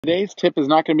Today's tip is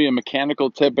not going to be a mechanical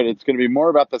tip, but it's going to be more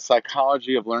about the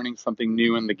psychology of learning something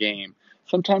new in the game.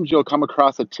 Sometimes you'll come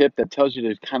across a tip that tells you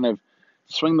to kind of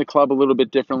swing the club a little bit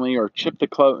differently or chip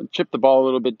the ball a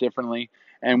little bit differently.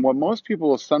 And what most people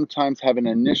will sometimes have an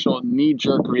initial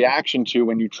knee-jerk reaction to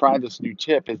when you try this new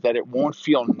tip is that it won't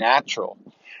feel natural.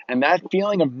 And that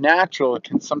feeling of natural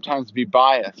can sometimes be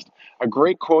biased. A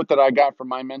great quote that I got from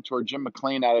my mentor, Jim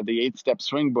McLean, out of the 8-Step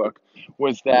Swing book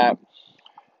was that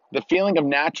the feeling of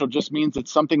natural just means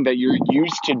it's something that you're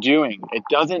used to doing. It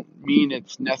doesn't mean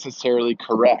it's necessarily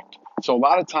correct. So a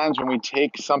lot of times when we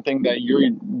take something that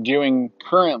you're doing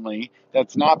currently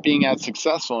that's not being as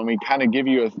successful and we kind of give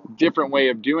you a different way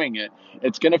of doing it,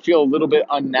 it's going to feel a little bit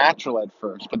unnatural at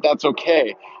first, but that's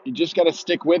okay. You just got to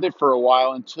stick with it for a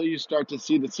while until you start to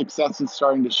see the successes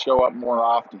starting to show up more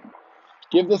often.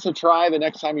 Give this a try the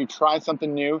next time you try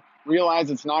something new. Realize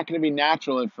it's not going to be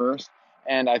natural at first,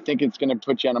 and I think it's going to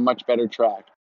put you on a much better track.